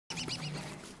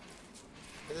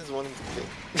I just want him to kill.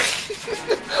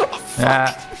 Oh,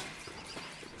 Ah.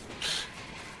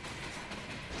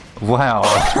 Wow.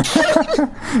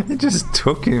 It just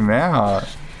took him out.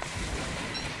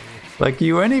 Like,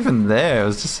 you weren't even there. It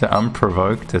was just an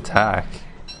unprovoked attack.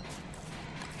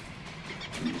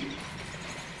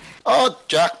 oh,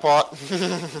 jackpot!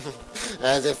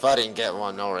 As if I didn't get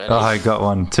one already. Oh, I got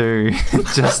one too.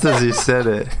 Just as you said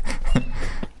it.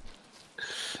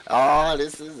 Oh,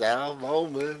 this is our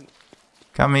moment.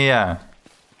 Come here.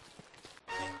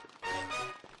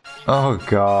 Oh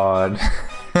god.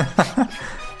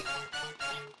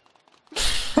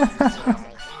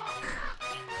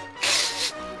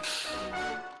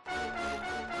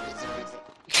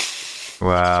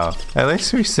 Wow. At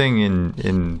least we sing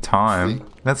in time.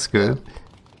 That's good.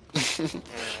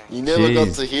 You never Jeez.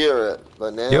 got to hear it,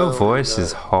 but now Your voice you know.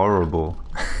 is horrible.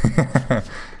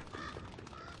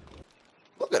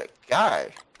 Look at it go.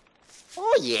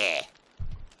 Oh yeah.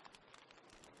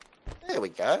 There we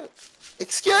go.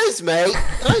 Excuse me.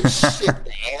 Don't shit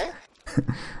there.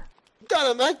 You're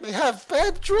gonna make me have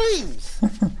bad dreams.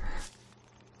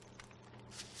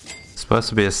 Supposed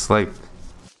to be asleep.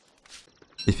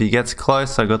 If he gets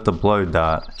close, I got the blow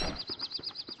dart.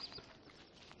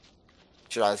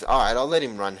 Should I? Alright, I'll let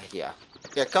him run here.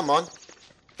 Yeah, come on.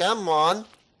 Come on.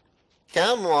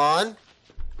 Come on.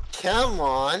 Come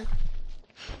on.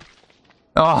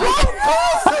 Oh,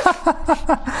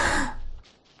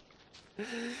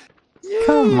 Yeah.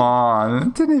 come on. I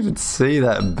didn't even see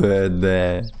that bird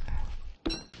there.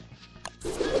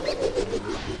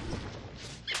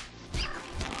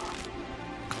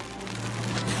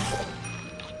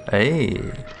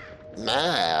 Hey.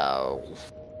 Now.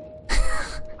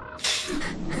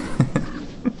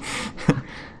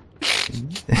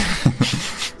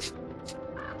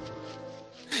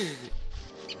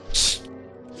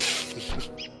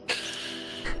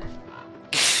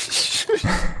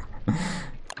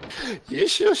 You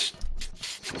shush.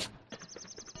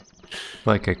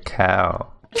 Like a cow.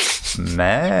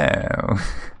 Meow.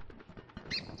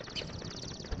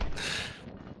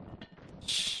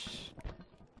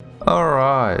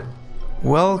 Alright.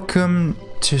 Welcome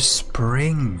to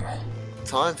spring.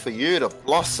 Time for you to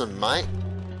blossom, mate.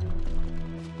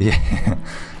 Yeah.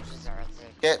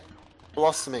 Get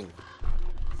blossoming.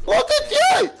 Look at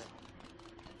you!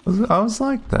 I was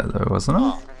like that though, wasn't I?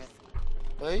 Oh.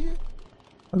 Are you?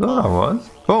 I thought I was.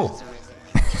 Oh!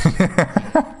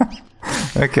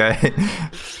 Okay.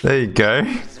 There you go.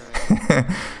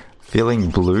 Feeling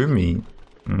bloomy.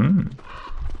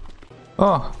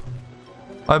 Oh!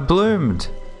 I bloomed!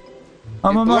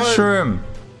 I'm You a bloomed. mushroom!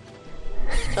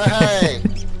 Hey!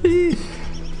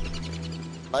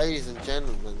 Ladies and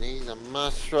gentlemen, he's a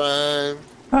mushroom.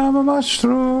 I'm a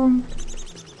mushroom!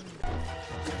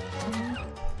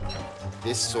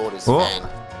 This sword is Oh. fan.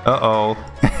 Uh-oh.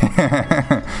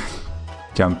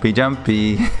 Jumpy,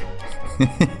 jumpy.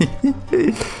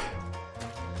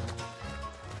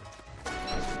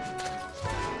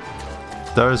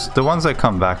 The ones that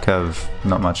come back have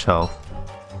not much health.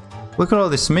 Look at all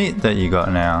this meat that you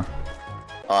got now.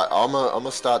 Alright, I'm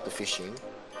gonna start the fishing.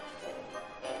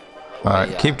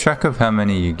 Alright, Yeah. keep track of how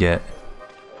many you get.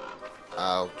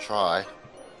 I'll try.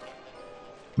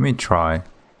 Let me try.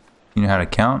 You know how to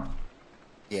count?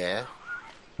 Yeah.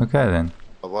 Okay then.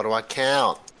 But what do I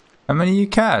count? How many you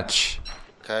catch?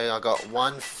 Okay, I got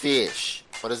one fish.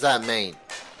 What does that mean?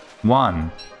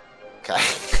 1. Okay.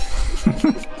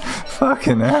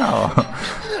 Fucking hell.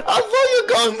 I thought you were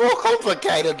going more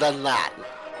complicated than that.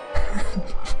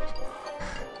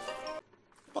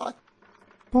 But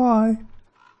Bye.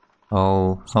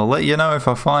 I'll let you know if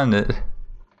I find it.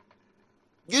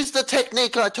 use the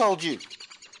technique I told you.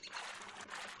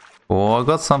 Oh, I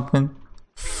got something.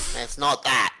 It's not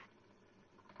that.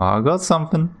 I got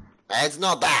something. It's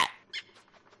not that.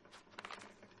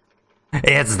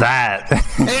 It's that.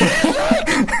 You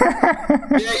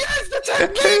used the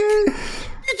technique.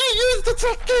 Did you use the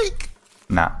technique?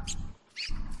 Nah.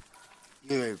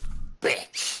 You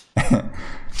bitch.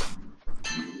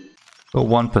 Got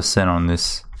 1% on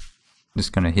this.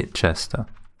 Just gonna hit Chester.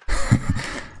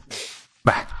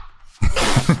 Bah.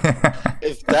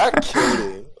 If that killed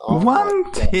him. Oh my One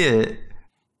God. hit.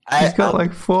 He's got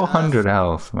like 400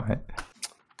 health, mate.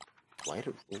 Wait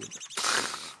a minute.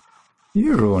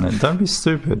 You ruin it. Don't be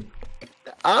stupid.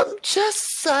 I'm just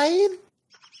saying.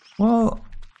 Well,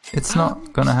 it's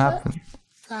not gonna happen.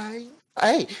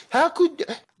 Hey, how could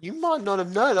you might not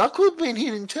have known? I could have been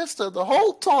hitting Chester the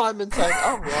whole time and saying,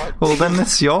 "All right." Well, then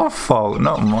it's your fault,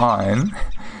 not mine.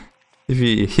 If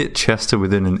you hit Chester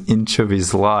within an inch of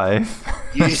his life.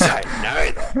 You don't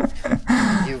know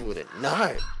that. You wouldn't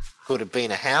know. Could have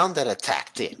been a hound that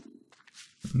attacked him.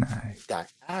 No. Don't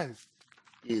know.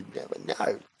 You never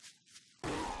know.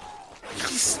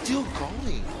 He's still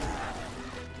going.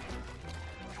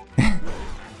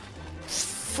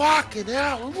 Fucking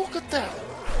hell, look at that.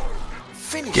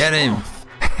 Finish. Get him.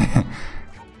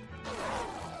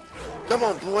 Come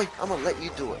on, boy. I'm gonna let you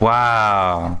do it.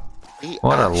 Wow.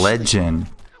 What a legend.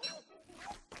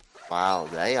 Wow,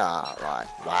 they are right.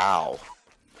 Wow.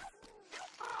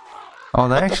 Oh,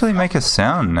 they actually make a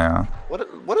sound now. What are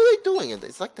they doing?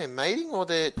 It's like they're mating or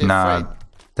they're Nah, afraid?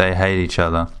 they hate each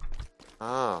other.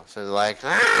 Oh, so they're like,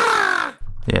 ah!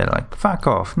 Yeah, like, fuck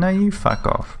off. No, you fuck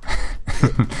off.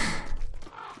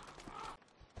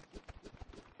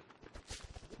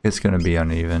 It's gonna be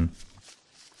uneven.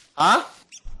 Huh?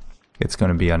 It's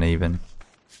gonna be uneven.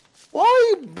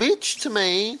 Why you bitch to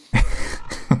me?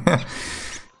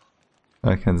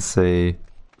 I can see.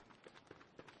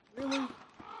 Really?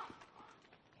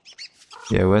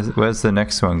 Yeah, where's the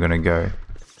next one gonna go?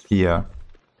 Here.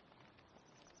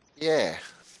 Yeah.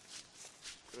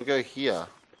 We'll go here.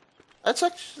 That's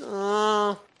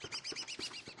actually...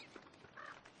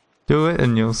 Do it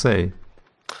and you'll see.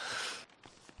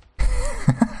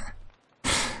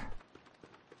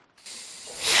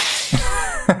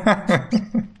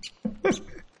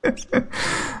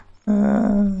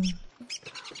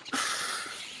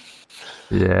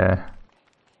 Yeah.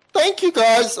 Thank you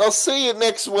guys. I'll see you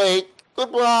next week.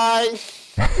 Goodbye.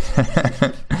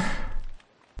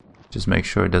 Just make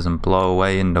sure it doesn't blow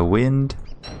away in the wind.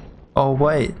 Oh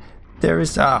wait, there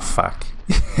is... Ah, fuck.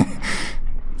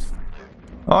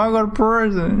 Oh, I got a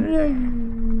present. Yay.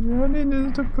 I need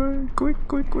this to put... Quick.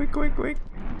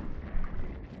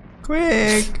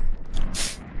 Quick.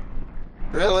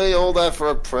 Really? All that for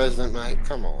a present, mate?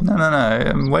 Come on. No.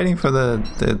 I'm waiting for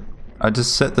the... I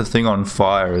just set the thing on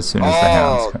fire as soon as the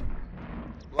hounds come.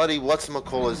 Bloody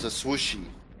whatchamacallit is a swooshy.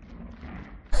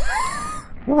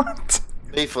 What?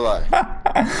 Beefalo.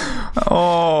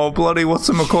 Oh, bloody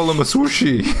whatchamacallit a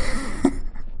swooshy.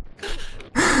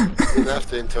 Didn't have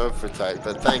to interpretate,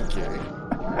 but thank you.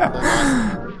 So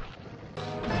nice.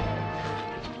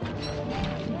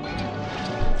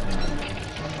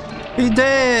 He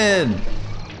did!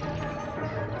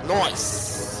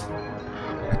 Nice!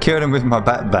 I killed him with my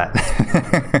bat.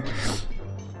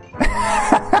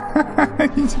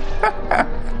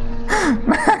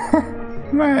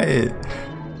 Mate.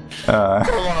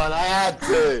 Come on, I had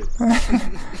to.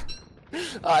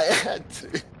 I had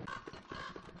to.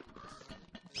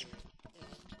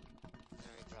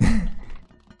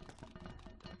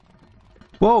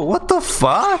 Whoa, what the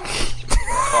fuck?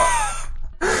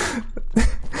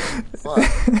 What?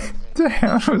 The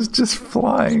hound was just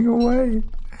flying away.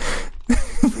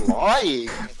 Flying?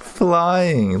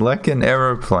 Flying like an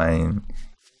aeroplane.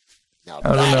 Now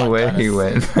I don't know where he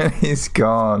went, see. but he's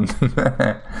gone.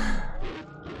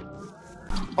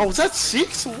 Oh, was that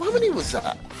 6? How many was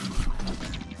that?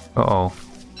 Uh-oh.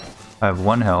 I have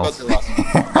 1 health.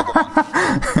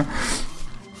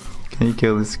 Can you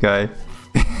kill this guy?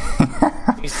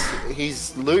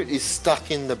 His loot is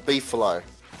stuck in the beefalo.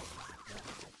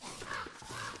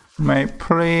 Mate,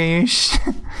 please.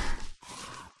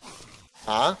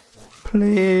 Huh?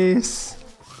 Please.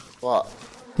 What?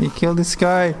 Can you kill this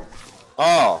guy?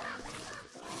 Oh.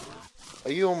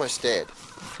 Are you almost dead?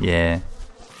 Yeah.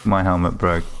 My helmet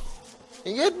broke.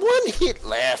 And you had 1 hit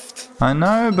left. I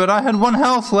know, but I had 1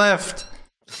 health left.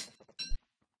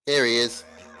 There he is.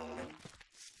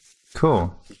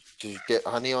 Cool. Did you get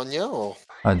honey on you or?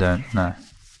 I don't know.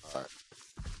 Right.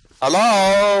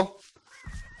 Hello?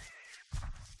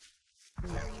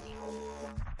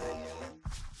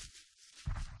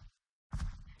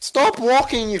 Stop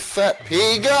walking, you fat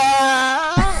pig!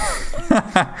 Ah!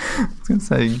 I was gonna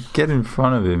say, get in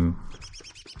front of him.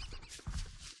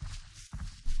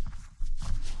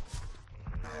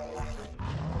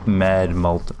 Mad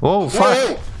Malt. Oh, fuck!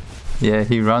 Whoa! Yeah,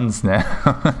 he runs now.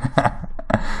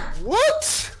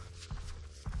 What?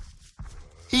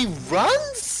 He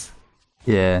runs?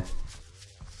 Yeah.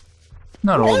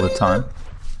 Not all the time.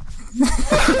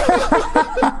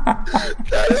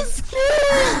 That is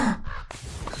scary!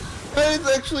 That is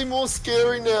actually more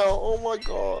scary now. Oh my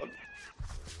god.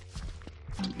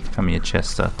 Come here,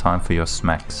 Chester. Time for your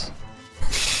smacks.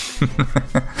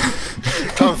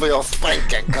 Come for your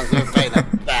spanking because you've been a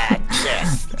bad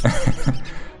chest.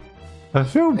 I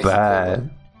feel bad.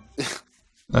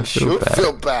 I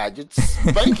Feel bad. You're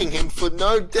spanking him for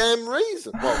no damn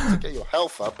reason. Well, to get your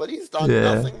health up, but he's done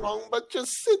nothing wrong but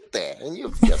just sit there and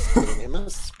you've just given him a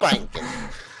spanking.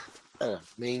 What a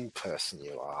mean person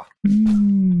you are.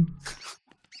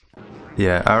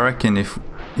 Yeah, I reckon if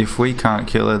we can't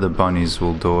kill her, the bunnies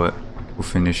will do it. We'll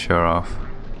finish her off.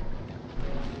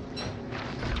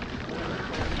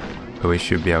 But we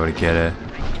should be able to get her.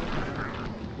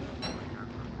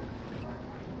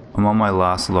 I'm on my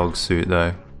last log suit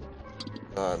though.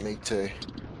 Me too.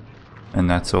 And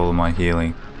that's all of my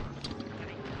healing.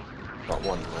 Got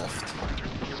one left.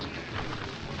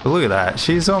 But look at that,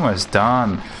 she's almost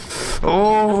done.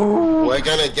 Oh! We're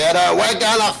gonna get her. We're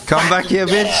gonna come back here,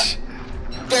 bitch. Her.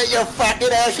 Get your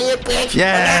fucking ass here, bitch.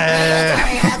 Yeah.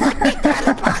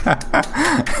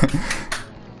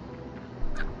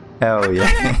 Hell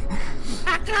yeah.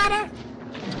 I got her.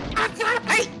 I got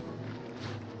her.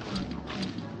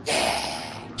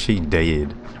 She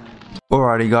did.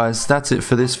 Alrighty guys, that's it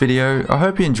for this video. I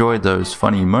hope you enjoyed those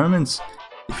funny moments.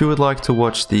 If you would like to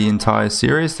watch the entire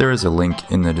series, there is a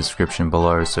link in the description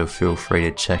below, so feel free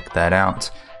to check that out.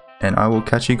 And I will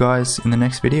catch you guys in the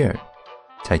next video.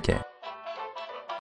 Take care.